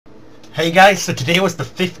Hey guys, so today was the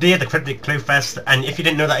 5th day of the Cryptic Clue Fest, and if you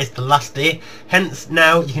didn't know, that is the last day. Hence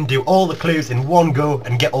now you can do all the clues in one go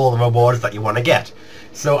and get all the rewards that you want to get.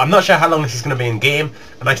 So I'm not sure how long this is going to be in game,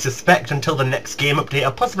 and I suspect until the next game update,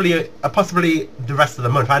 or possibly the rest of the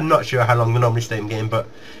month. I'm not sure how long they normally stay in game, but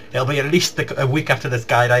it'll be at least a week after this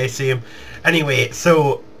guide, I assume. Anyway,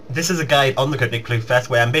 so this is a guide on the Cryptic Clue Fest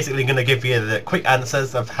where I'm basically going to give you the quick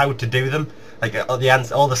answers of how to do them, like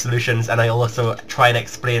all the solutions, and I'll also try and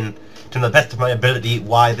explain to the best of my ability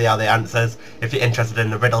why they are the answers if you're interested in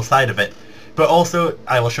the riddle side of it. But also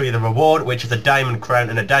I will show you the reward, which is a diamond crown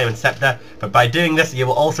and a diamond scepter. But by doing this you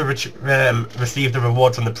will also receive the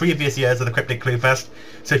rewards from the previous years of the Cryptic Clue Fest.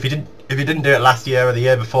 So if you didn't do it last year or the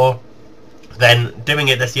year before, then doing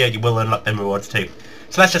it this year you will unlock them rewards too.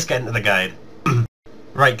 So let's just get into the guide.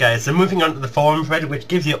 Right guys, so moving on to the forum thread, which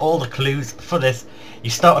gives you all the clues for this. You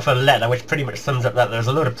start with a letter which pretty much sums up that there's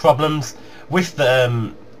a load of problems with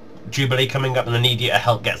the Jubilee coming up and they need you to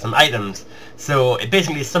help get some items. So it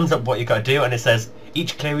basically sums up what you've got to do, and it says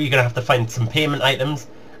each clue you're going to have to find some payment items,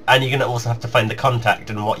 and you're going to also have to find the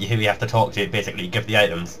contact and who you have to talk to, basically give the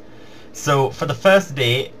items. So for the first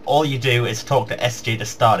day, all you do is talk to SJ to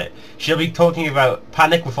start it. She'll be talking about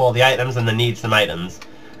panic with all the items and the need some items.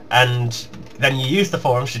 And then you use the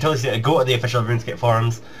forums. She tells you to go to the official RuneScape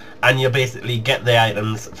forums, and you'll basically get the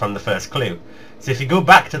items from the first clue. So if you go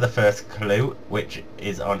back to the first clue, which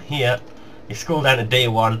is on here, you scroll down to day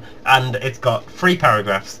 1, and it's got 3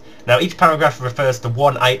 paragraphs. Now each paragraph refers to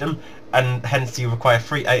one item, and hence you require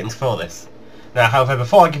 3 items for this. Now however,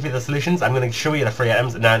 before I give you the solutions, I'm going to show you the 3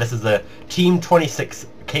 items. Now this is a Team 26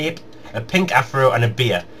 cape, a pink afro, and a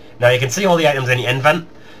beer. Now you can see all the items in your invent.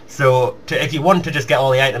 So if you want to just get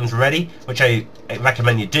all the items ready, which I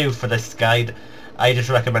recommend you do for this guide, I just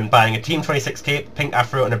recommend buying a Team 26 cape, pink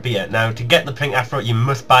afro, and a beer. Now to get the pink afro you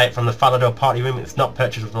must buy it from the Falador party room. It's not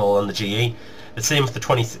purchasable on the GE. The same with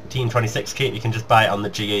the Team 26 cape, you can just buy it on the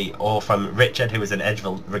GE or from Richard, who is in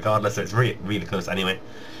Edgeville regardless, so it's really close anyway.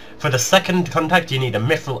 For the second contact you need a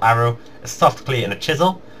mithril arrow, a soft clay, and a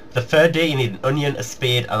chisel. The third day you need an onion, a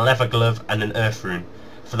spade, a leather glove, and an earth rune.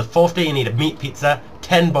 For the fourth day you need a meat pizza,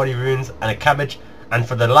 10 body runes, and a cabbage. And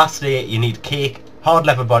for the last day you need cake, hard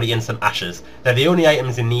leather body, and some ashes. They're the only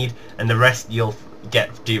items you need, and the rest you'll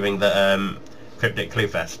get during the Cryptic Clue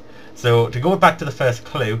Fest. So to go back to the first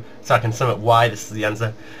clue, so I can sum up why this is the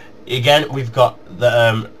answer. Again, we've got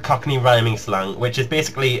the Cockney rhyming slang, which is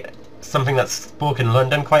basically something that's spoken in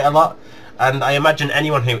London quite a lot. And I imagine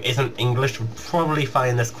anyone who isn't English would probably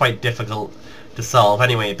find this quite difficult to solve.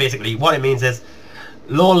 Anyway, basically what it means is,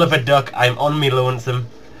 Lord of a duck, I'm on me lonesome,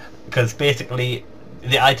 because basically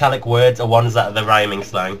the italic words are ones that are the rhyming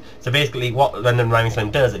slang. So basically what London rhyming slang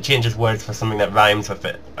does, it changes words for something that rhymes with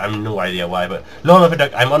it. I have no idea why, but Lord of a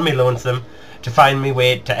duck, I'm on me lonesome, to find me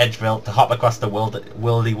way to Edgeville, to hop across the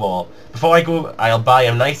worldy wall. Before I go, I'll buy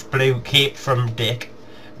a nice blue cape from Dick.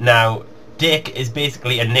 Now, Dick is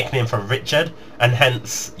basically a nickname for Richard, and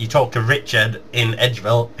hence you talk to Richard in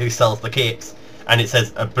Edgeville, who sells the capes, and it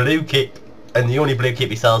says a blue cape, and the only blue cape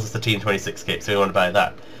he sells is the Team 26 cape, so you want to buy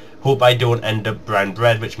that. Hope I don't end up brown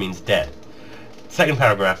bread, which means dead. Second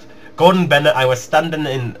paragraph. Gordon Bennett, I was standing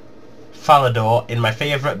in Falador in my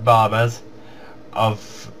favourite barbers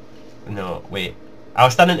of... No, wait. I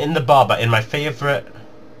was standing in the barber in my favourite...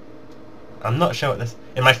 I'm not sure what this...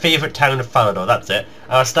 In my favourite town of Falador, that's it.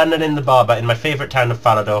 I was standing in the barber in my favourite town of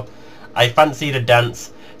Falador. I fancied a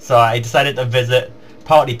dance, so I decided to visit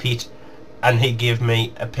Party Pete, and he gave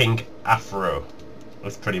me a pink afro.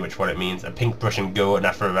 That's pretty much what it means. A pink brush and go, and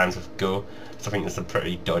afro rhymes with go. So I think that's a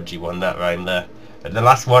pretty dodgy one, that rhyme there. But the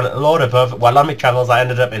last one, Lord above, while on my travels I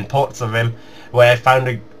ended up in Port Sarim, where I found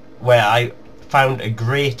a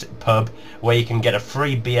great pub where you can get a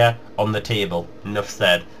free beer on the table. Enough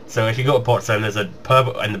said. So if you go to Port Sarim, there's a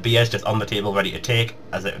pub and the beer's just on the table ready to take,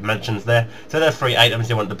 as it mentions there. So there are 3 items.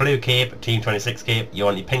 You want the blue cape, Team 26 cape, you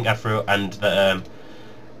want your pink afro, and the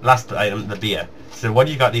last item, the beer. So when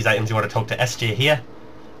you got these items, you want to talk to SJ here.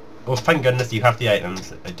 Oh, thank goodness you have the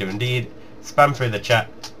items. I do indeed. Spam through the chat.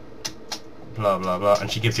 Blah blah blah.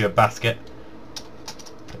 And she gives you a basket.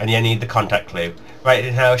 And you need the contact clue.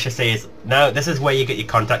 Right now she says, now this is where you get your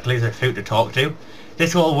contact clues of who to talk to.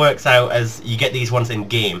 This all works out as you get these ones in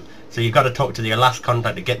game. So you've got to talk to your last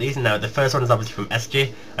contact to get these. Now the first one is obviously from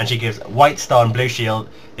SJ, and she gives White Star and Blue Shield.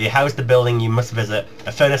 They house the building you must visit.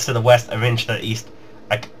 A furnace to the west, a range to the east.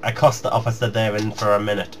 Accost the officer there in for a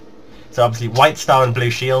minute. So obviously White Star and Blue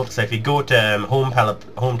Shield. So if you go to home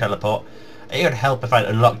teleport, it would help if I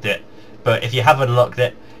unlocked it. But if you have unlocked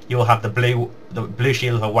it, you will have the blue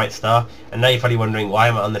shield of a White Star. And now you're probably wondering why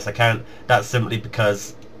am I on this account. That's simply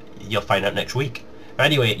because you'll find out next week. But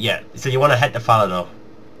anyway, yeah, so you want to head to Falador.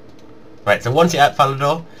 Right, so once you're at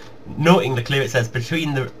Falador, noting the clue, it says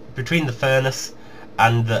between the furnace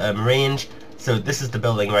and the range. So this is the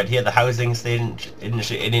building right here, the housing station.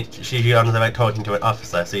 She's on about talking to an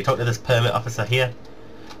officer. So you talk to this permit officer here,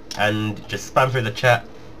 and just spam through the chat,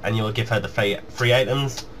 and you will give her the free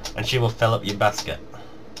items, and she will fill up your basket.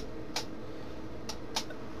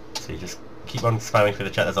 So you just keep on spamming through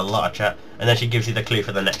the chat. There's a lot of chat, and then she gives you the clue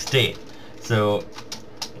for the next day. So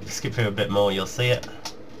if you skip through a bit more, you'll see it.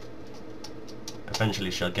 Eventually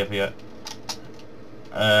she'll give you it.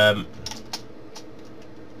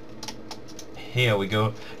 Here we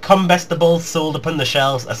go. Combustibles sold upon the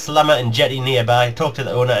shelves, a slammer and jetty nearby. Talk to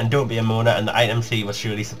the owner and don't be a moaner, and the items he will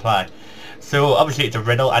surely supply. So obviously it's a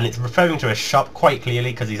riddle, and it's referring to a shop quite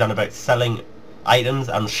clearly because he's on about selling items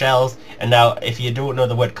on shelves. And now if you don't know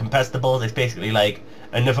the word combustibles, it's basically like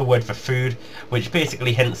another word for food, which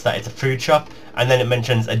basically hints that it's a food shop. And then it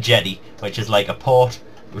mentions a jetty, which is like a port.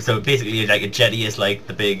 So basically like a jetty is like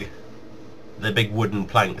the big wooden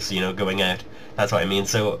planks, you know, going out. That's what I mean.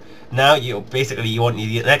 So now you want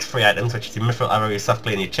the next three items, which is your mithril arrow, your soft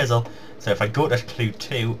clay, and your chisel. So if I go to clue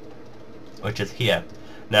 2, which is here,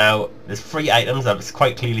 now there's 3 items that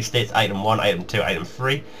quite clearly states item 1, item 2, item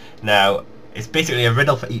 3. Now it's basically a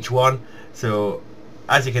riddle for each one. So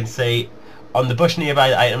as you can see, on the bush nearby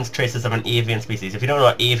the items, traces of an avian species. If you don't know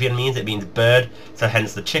what avian means, it means bird. So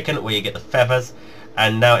hence the chicken, where you get the feathers.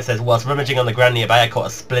 And now it says, whilst rummaging on the ground nearby, I caught a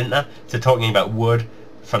splinter. So talking about wood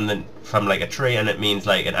from like a tree, and it means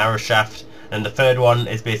like an arrow shaft. And the third one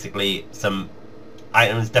is basically some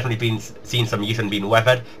items definitely seen some use and been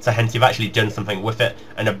weathered. So hence you've actually done something with it.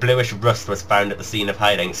 And a bluish rust was found at the scene of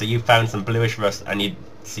hiding. So you found some bluish rust, and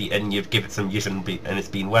you've given it some use and it's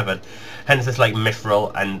been weathered. Hence it's like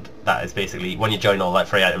mithril, and that is basically when you join all that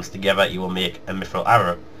 3 items together, you will make a mithril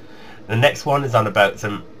arrow. The next one is on about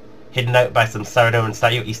some hidden out by some Saradomin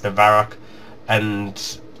statue east of Varrock, and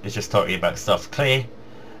it's just talking about soft clay.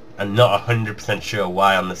 I'm not 100% sure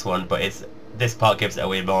why on this one, but this part gives it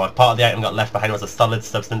away more. Part of the item got left behind was a solid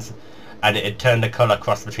substance, and it had turned the colour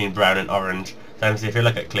cross between brown and orange. So if you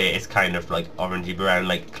look at clay, it's kind of like orangey brown,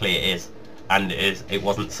 like clay is, and it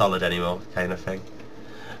wasn't solid anymore, kind of thing.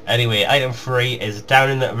 Anyway, item 3 is down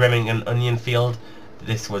in the rimming an onion field.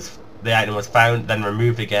 The item was found, then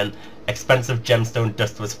removed again. Expensive gemstone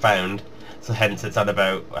dust was found, so hence it's on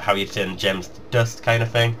about how you turn gems to dust, kind of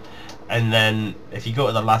thing. And then if you go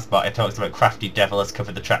to the last part, it talks about crafty devil has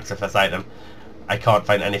covered the tracks of this item. I can't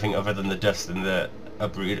find anything other than the dust and the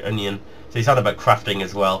uprooted onion. So he's on about crafting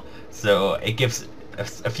as well. So it gives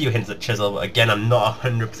a few hints at chisel, but again I'm not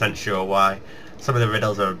 100% sure why. Some of the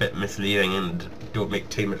riddles are a bit misleading and don't make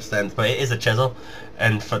too much sense, but it is a chisel.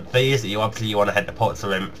 And for these, you want to head to Port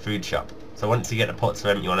Sarim food shop. So once you get to Port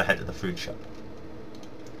Sarim, you want to head to the food shop.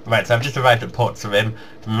 Right, so I've just arrived at Port Sarim.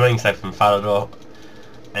 I'm running south from Falador,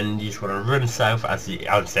 and you just want to run south. I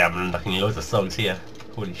would say I'm unlocking loads of songs here.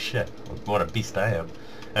 Holy shit, what a beast I am.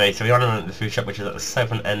 Anyway, so we want to run to the food shop, which is at the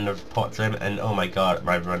southern end of Port Sarim, and oh my god,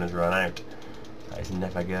 my run has run out. That is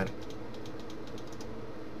never good.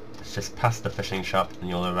 It's just past the fishing shop, and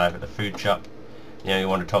you'll arrive at the food shop. You know, you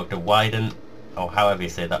want to talk to Wyden, or however you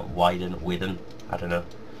say that, Wyden, I don't know.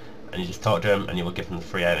 And you just talk to him, and you will give him the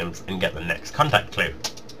 3 items and get the next contact clue.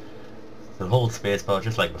 So hold spacebar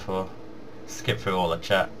just like before. Skip through all the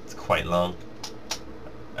chat, it's quite long.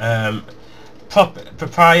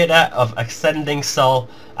 Proprietor of Ascending Soul,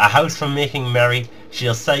 a house for making merry.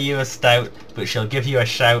 She'll sell you a stout, but she'll give you a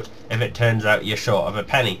shout if it turns out you're short of a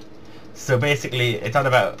penny. So basically, it's on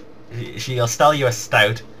about she'll sell you a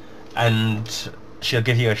stout, and she'll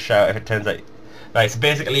give you a shout if it turns out. Right, so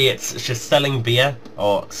basically it's just selling beer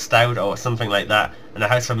or stout or something like that, and a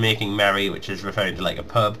house for making merry, which is referring to like a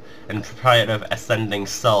pub, and proprietor of Ascending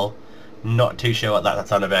Soul, not too sure what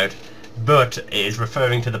that's on about, but it is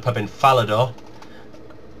referring to the pub in Falador.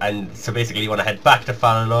 And so basically you want to head back to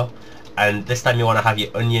Falador, and this time you want to have your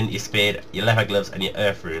onion, your spade, your leather gloves, and your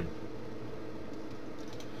earth rune.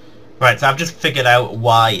 Right, so I've just figured out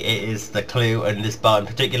why it is the clue in this bar in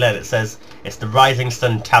particular, and it says it's the Rising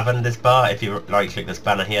Sun Tavern, this bar. If you right click this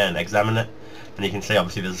banner here and examine it, and you can see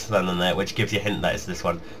obviously there's a sun on there, which gives you a hint that it's this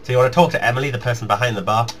one. So you want to talk to Emily, the person behind the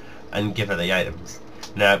bar, and give her the items.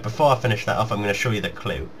 Now, before I finish that off, I'm going to show you the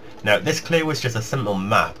clue. Now, this clue was just a simple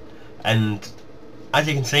map, and as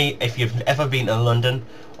you can see, if you've ever been to London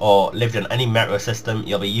or lived on any metro system,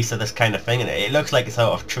 you'll be used to this kind of thing, and it looks like a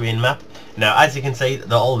sort of train map. Now, as you can see,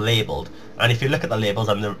 they're all labelled, And if you look at the labels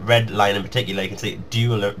on the red line in particular, you can see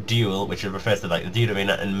dual, which refers to like the Dude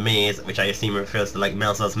Arena, and maze, which I assume refers to like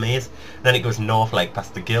Melzar's maze. Then it goes north, like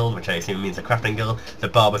past the guild, which I assume means the crafting guild, the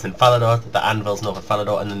barbers in Falador, the anvils north of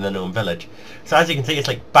Falador, and then the gnome village. So as you can see, it's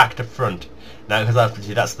like back to front. Now, because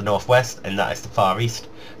obviously that's the northwest and that is the far east.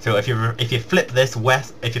 So if you flip this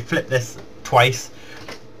west, if you flip this twice,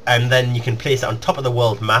 and then you can place it on top of the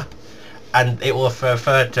world map, and it will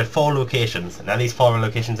refer to 4 locations. Now these 4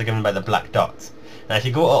 locations are given by the black dots. Now if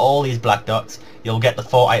you go to all these black dots, you'll get the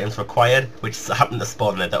 4 items required, which happen to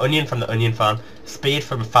spawn there. The onion from the onion farm, spade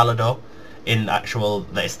from Falador, in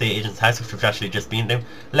the estate agent's house, which we've actually just been to,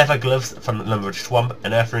 leather gloves from the Lumberwood Swamp,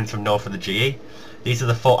 and earth runes from north of the GE. These are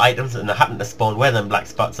the 4 items, and they happen to spawn where them black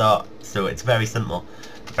spots are, so it's very simple,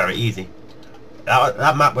 very easy.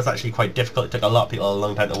 That map was actually quite difficult. It took a lot of people a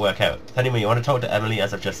long time to work out. So anyway, you want to talk to Emily,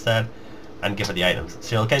 as I've just said, and give her the items.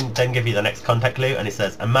 She'll then give you the next contact clue, and it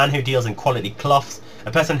says, a man who deals in quality cloths,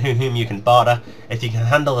 a person whom you can barter. If you can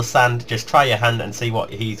handle the sand, just try your hand and see what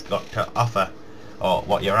he's got to offer, or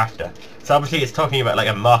what you're after. So obviously it's talking about like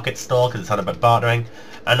a market stall, because it's on about bartering,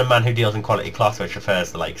 and a man who deals in quality cloths, which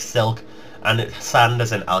refers to like silk, and sand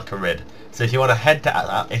is in Al-Kharid. So if you want to head to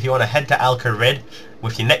Al-Kharid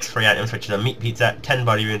with your next 3 items, which are a meat pizza, 10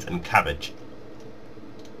 body runes, and cabbage.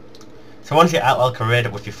 So once you're at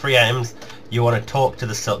Al-Kharid with your 3 items, you want to talk to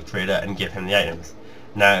the silk trader and give him the items.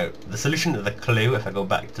 Now, the solution to the clue, if I go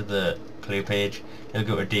back to the clue page, you'll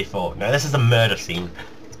go to D4. Now this is a murder scene.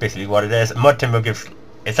 It's basically what it is. Mud Timber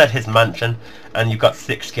it's at his mansion, and you've got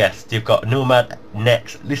 6 guests. You've got Nomad,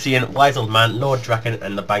 Nex, Lucian, Wise Old Man, Lord Draken,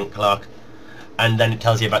 and the bank clerk. And then it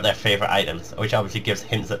tells you about their favourite items, which obviously gives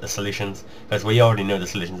hints at the solutions, because we already know the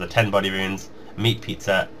solutions are 10 body runes, meat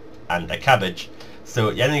pizza, and a cabbage. So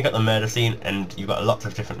then you've got the murder scene, and you've got lots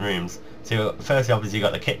of different rooms. So first obviously you've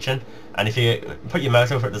got the kitchen, and if you put your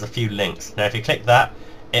mouse over it, there's a few links. Now if you click that,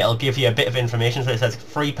 it'll give you a bit of information. So it says,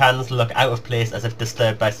 free pans look out of place as if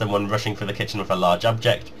disturbed by someone rushing for the kitchen with a large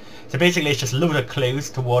object. So basically it's just a load of clues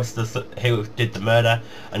towards who did the murder,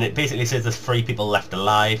 and it basically says there's 3 people left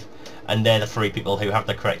alive, and they're the 3 people who have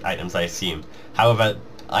the correct items, I assume. However,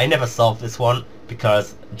 I never solved this one,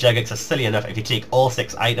 because Jagex are silly enough, if you take all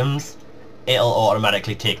 6 items, it'll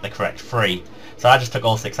automatically take the correct 3. So I just took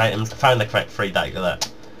all 6 items, found the correct 3 there.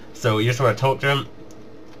 So you just want to talk to him,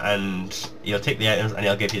 and he'll take the items, and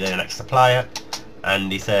he'll give you the next supplier.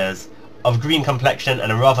 And he says, of green complexion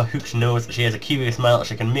and a rather hooked nose, she has a curious smile.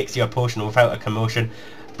 She can mix your potion without a commotion,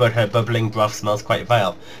 but her bubbling broth smells quite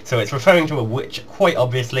vile. So it's referring to a witch, quite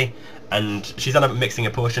obviously, and she's on about mixing a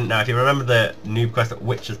potion. Now if you remember the noob quest at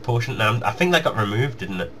Witch's Potion, now I think that got removed,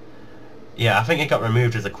 didn't it? Yeah, I think it got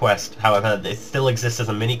removed as a quest. However, it still exists as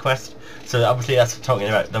a mini quest. So obviously that's talking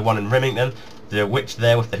about the one in Remington, the witch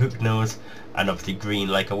there with the hooked nose, and obviously green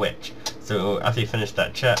like a witch. So after you finish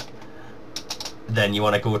that chat, then you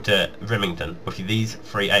want to go to Remington with these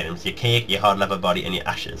 3 items, your cake, your hard leather body, and your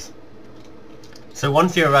ashes. So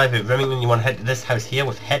once you arrive at Remington, you want to head to this house here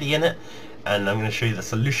with Hetty in it, and I'm going to show you the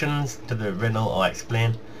solutions to the riddle I'll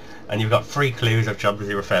explain. And you've got 3 clues, which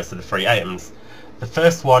obviously refers to the 3 items. The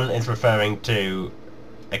first one is referring to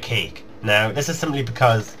a cake. Now this is simply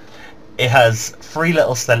because it has 3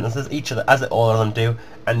 little sentences, as all of them do,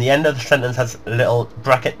 and the end of the sentence has a little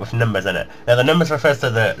bracket with numbers in it. Now the numbers refers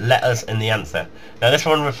to the letters in the answer. Now this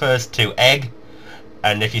one refers to egg,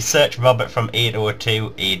 and if you search Robert from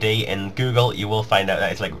 802 AD in Google, you will find out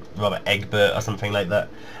that it's like Robert Egbert or something like that,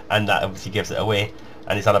 and that obviously gives it away.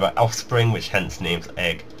 And it's on about offspring, which hence names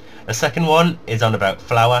egg. The second one is on about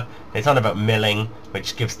flour. It's on about milling,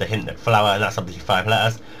 which gives the hint that flour, and that's obviously 5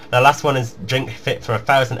 letters. The last one is drink fit for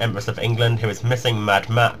 1,000 Empress of England, who is missing Mad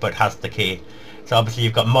Matt but has the key. So obviously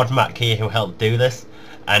you've got Mod Matt Key who helped do this,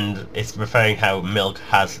 and it's referring how milk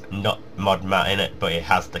has not Mod Matt in it, but it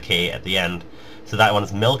has the K at the end. So that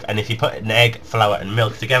one's milk, and if you put an egg, flour and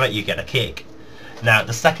milk together, you get a cake. Now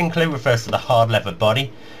the second clue refers to the hard leather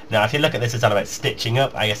body. Now if you look at this, it's all about stitching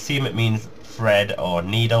up. I assume it means thread or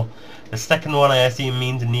needle. The second one I assume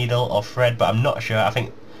means needle or thread, but I'm not sure. I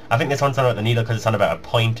think this one's on about the needle because it's on about a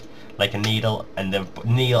point, like a needle, and the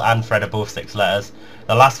needle and thread are both 6 letters.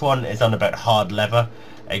 The last one is on about hard leather.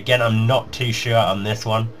 Again, I'm not too sure on this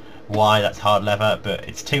one why that's hard leather, but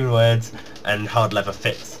it's 2 words and hard leather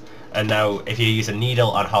fits. And now if you use a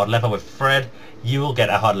needle on hard leather with thread, you will get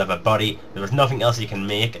a hard leather body. There is nothing else you can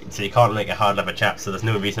make, so you can't make a hard leather chap, so there's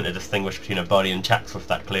no reason to distinguish between a body and chaps with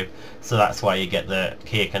that clue. So that's why you get the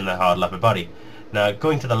cake and the hard leather body. Now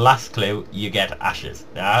going to the last clue, you get ashes.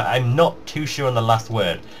 Now I'm not too sure on the last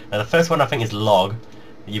word. Now the first one I think is log.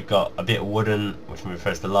 You've got a bit of wooden, which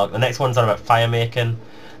refers to log. The next one's on about fire making,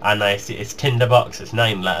 and I see it's tinderbox, it's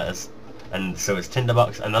 9 letters. and so is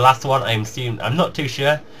tinderbox. And the last one, I'm not too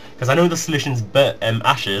sure, because I know the solution's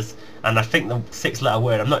ashes, and I think the 6-letter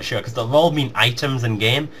word, I'm not sure, because they'll all mean items in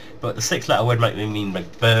game, but the 6-letter word might mean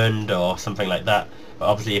like burned or something like that. But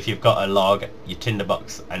obviously if you've got a log, your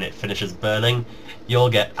tinderbox, and it finishes burning, you'll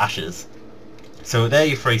get ashes. So there are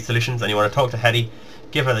your 3 solutions, and you want to talk to Hetty,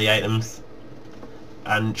 give her the items,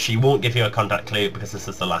 and she won't give you a contact clue because this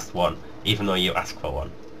is the last one, even though you ask for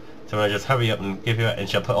one. So I'm going to just hurry up and give you it, and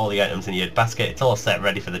she'll put all the items in your basket. It's all set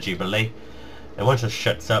ready for the Jubilee. And once it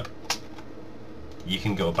shuts up, you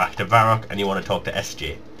can go back to Varrock, and you want to talk to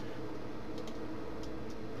SJ.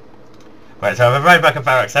 Right, so I've arrived back at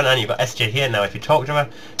Varrock Centre, and you've got SJ here. Now if you talk to her,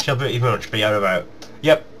 she'll pretty much be out about,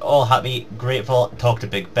 yep, all happy, grateful, talk to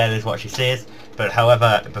Big Ben is what she says. But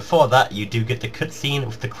however, before that, you do get the cutscene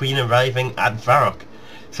with the Queen arriving at Varrock.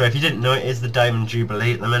 So if you didn't know, it is the Diamond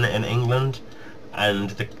Jubilee at the minute in England,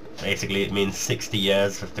 and basically it means 60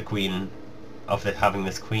 years with the Queen, having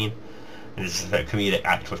this Queen. And it's just a comedic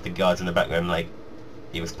act with the guards in the background, like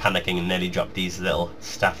he was panicking and nearly dropped his little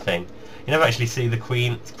staff thing. You never actually see the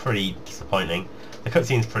Queen. It's pretty disappointing. The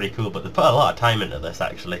cutscene's pretty cool, but they put a lot of time into this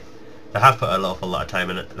actually. They have put an awful lot of time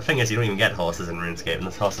in it. The thing is, you don't even get horses in RuneScape, and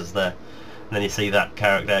there's horses there. And then you see that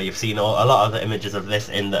character. You've seen a lot of the images of this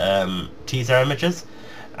in the teaser images.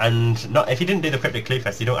 And if you didn't do the Cryptic Clue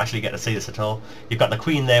Fest, you don't actually get to see this at all. You've got the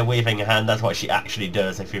Queen there waving her hand. That's what she actually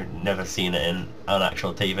does if you've never seen it on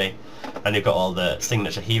actual TV. And you've got all the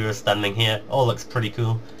signature heroes standing here. All looks pretty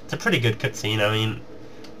cool. It's a pretty good cutscene. I mean,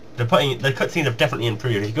 the cutscenes have definitely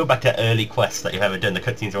improved. If you go back to early quests that you've ever done, the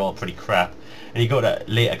cutscenes are all pretty crap. And you go to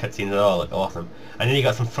later cutscenes, they all look awesome. And then you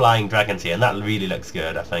got some flying dragons here, and that really looks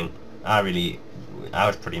good, I think. I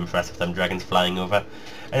was pretty impressed with them dragons flying over.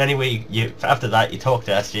 And anyway, after that you talk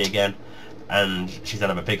to SJ again, and she's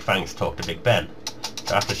gonna have a big thanks talk to Big Ben.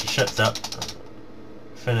 So after she shuts up,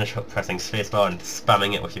 finish pressing spacebar and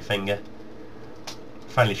spamming it with your finger.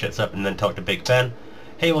 Finally shuts up, and then talk to Big Ben.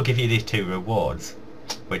 He will give you these 2 rewards,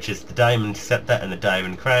 which is the Diamond Scepter and the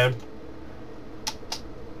Diamond Crown.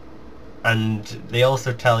 And they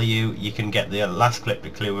also tell you can get the last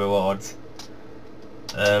Cryptic Clue rewards.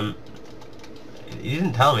 He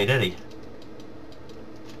didn't tell me, did he?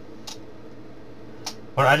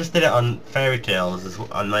 Well, I just did it on Fairy Tales,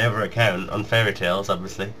 on my other account, on Fairy Tales,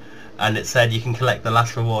 obviously. And it said you can collect the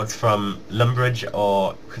last rewards from Lumbridge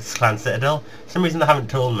or Clan Citadel. For some reason they haven't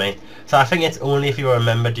told me. So I think it's only if you were a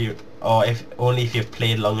member, or only if you've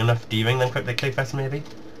played long enough during the Cryptic Clue Fest, maybe?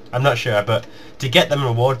 I'm not sure, but to get them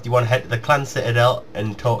rewards, you want to head to the Clan Citadel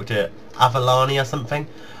and talk to Avalani or something.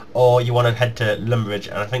 Or you want to head to Lumbridge,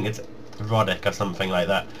 and I think it's Roddick or something like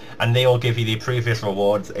that. And they all give you the previous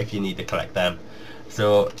rewards if you need to collect them.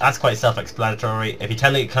 So that's quite self-explanatory. If you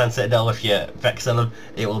tell the Clan Citadel if you vexel them,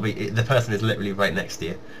 the person is literally right next to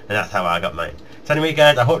you. And that's how I got mine. So anyway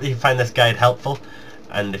guys, I hope you find this guide helpful.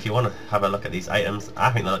 And if you want to have a look at these items, I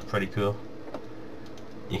think they look pretty cool.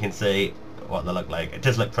 You can see what they look like. It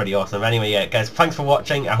does look pretty awesome. Anyway, yeah guys, thanks for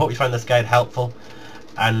watching. I hope you find this guide helpful.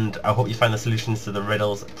 And I hope you find the solutions to the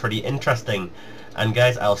riddles pretty interesting. And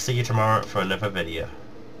guys, I'll see you tomorrow for another video.